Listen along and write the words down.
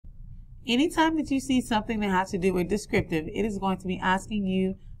Anytime that you see something that has to do with descriptive, it is going to be asking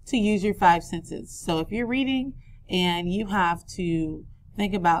you to use your five senses. So if you're reading and you have to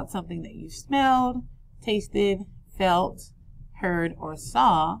think about something that you smelled, tasted, felt, heard, or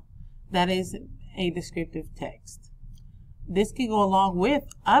saw, that is a descriptive text. This can go along with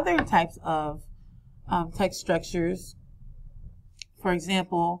other types of text structures. For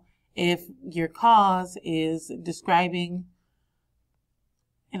example, if your cause is describing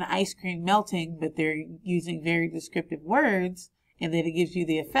an ice cream melting, but they're using very descriptive words, and then it gives you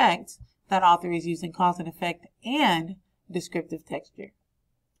the effect, that author is using cause and effect and descriptive texture.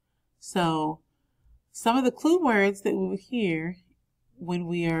 So some of the clue words that we will hear when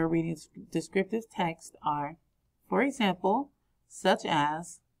we are reading descriptive text are, for example, such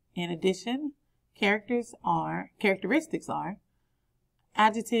as, in addition, characteristics are,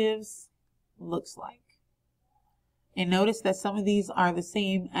 adjectives, looks like. And notice that some of these are the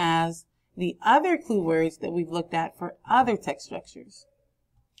same as the other clue words that we've looked at for other text structures.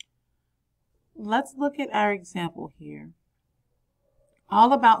 Let's look at our example here.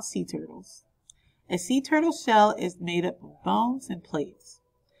 All about sea turtles. A sea turtle shell is made up of bones and plates.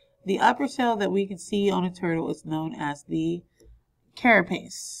 The upper shell that we can see on a turtle is known as the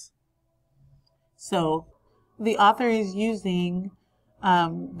carapace. So the author is using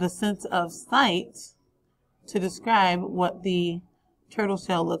the sense of sight to describe what the turtle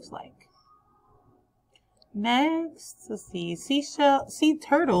shell looks like. Next, let's see. Sea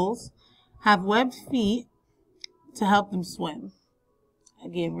turtles have webbed feet to help them swim.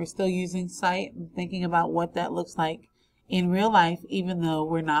 Again, we're still using sight and thinking about what that looks like in real life, even though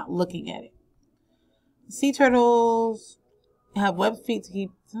we're not looking at it. Sea turtles have webbed feet to keep,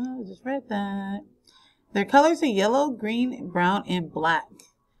 I just read that. Their colors are yellow, green, brown, and black.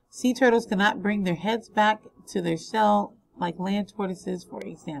 Sea turtles cannot bring their heads back to their shell like land tortoises, for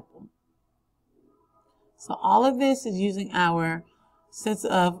example. So all of this is using our sense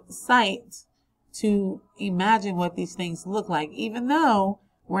of sight to imagine what these things look like, even though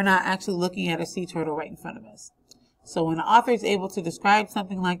we're not actually looking at a sea turtle right in front of us. So when the author is able to describe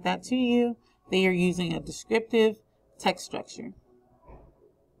something like that to you, they are using a descriptive text structure.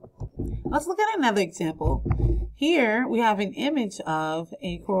 Let's look at another example. Here we have an image of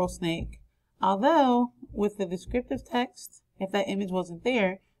a coral snake. Although with the descriptive text, if that image wasn't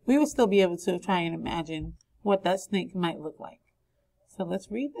there, we would still be able to try and imagine what that snake might look like. So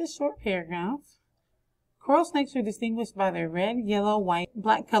let's read this short paragraph. Coral snakes are distinguished by their red, yellow, white,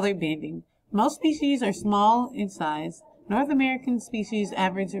 black colored banding. Most species are small in size. North American species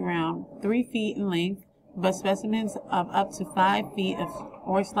average around 3 feet in length, but specimens of up to 5 feet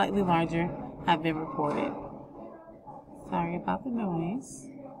or slightly larger have been reported. Sorry about the noise.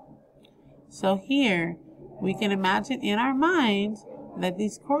 So here we can imagine in our minds that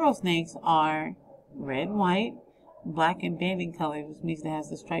these coral snakes are red, white, black, and banding colors, which means it has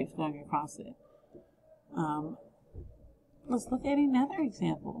the stripes going across it. Let's look at another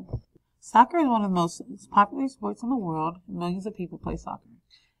example. Soccer is one of the most popular sports in the world. Millions of people play soccer.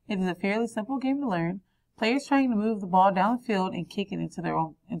 It is a fairly simple game to learn. Players trying to move the ball down the field and kick it into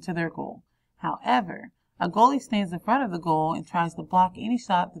their goal. However, a goalie stands in front of the goal and tries to block any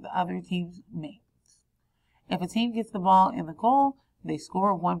shot that the other team makes. If a team gets the ball in the goal, they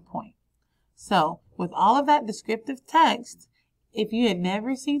score 1 point. So, with all of that descriptive text, if you had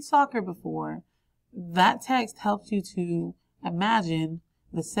never seen soccer before, that text helps you to imagine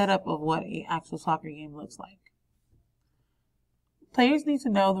the setup of what an actual soccer game looks like. Players need to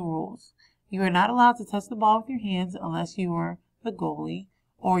know the rules. You are not allowed to touch the ball with your hands unless you are the goalie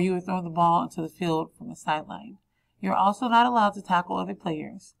or you are throwing the ball into the field from the sideline. You are also not allowed to tackle other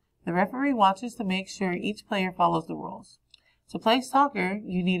players. The referee watches to make sure each player follows the rules. To play soccer,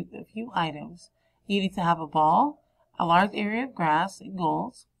 you need a few items. You need to have a ball, a large area of grass, and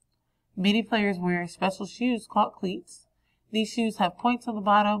goals. Many players wear special shoes called cleats. These shoes have points on the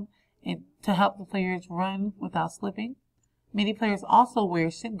bottom and to help the players run without slipping. Many players also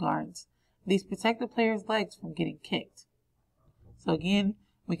wear shin guards. These protect the player's legs from getting kicked. So again,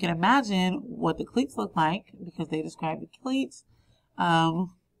 we can imagine what the cleats look like because they describe the cleats.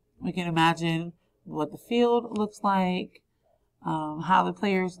 We can imagine what the field looks like, how the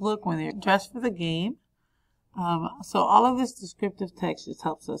players look when they're dressed for the game. So all of this descriptive text just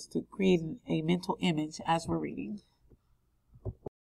helps us to create a mental image as we're reading.